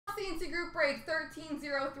CNC group break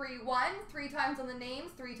 13031. 3 times on the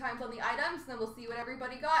names, 3 times on the items. And then we'll see what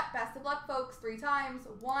everybody got. Best of luck, folks. 3 times.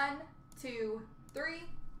 1, 2, 3.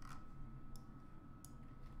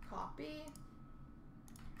 Copy.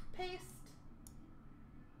 Paste.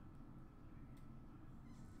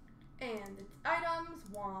 And it's items.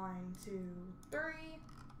 1, 2, 3.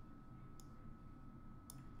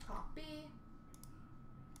 Copy.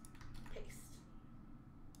 Paste.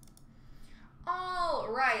 All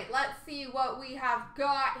right, let's see what we have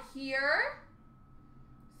got here.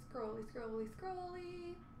 Scrolly, scrolly,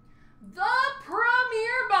 scrolly. The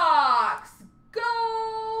Premier Box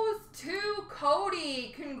goes to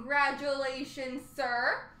Cody. Congratulations,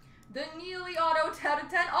 sir. The Neely Auto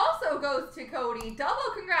 10/10 also goes to Cody.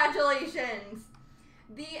 Double congratulations.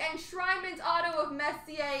 The Enshrinement Auto of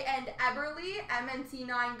Messier and Eberle,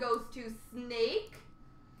 MNT9 goes to Snake.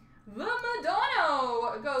 The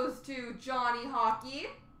Madonna goes to Johnny Hockey.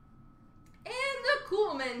 And the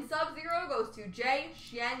Coolman Sub-Zero goes to Jay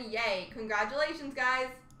Chenier. Congratulations, guys.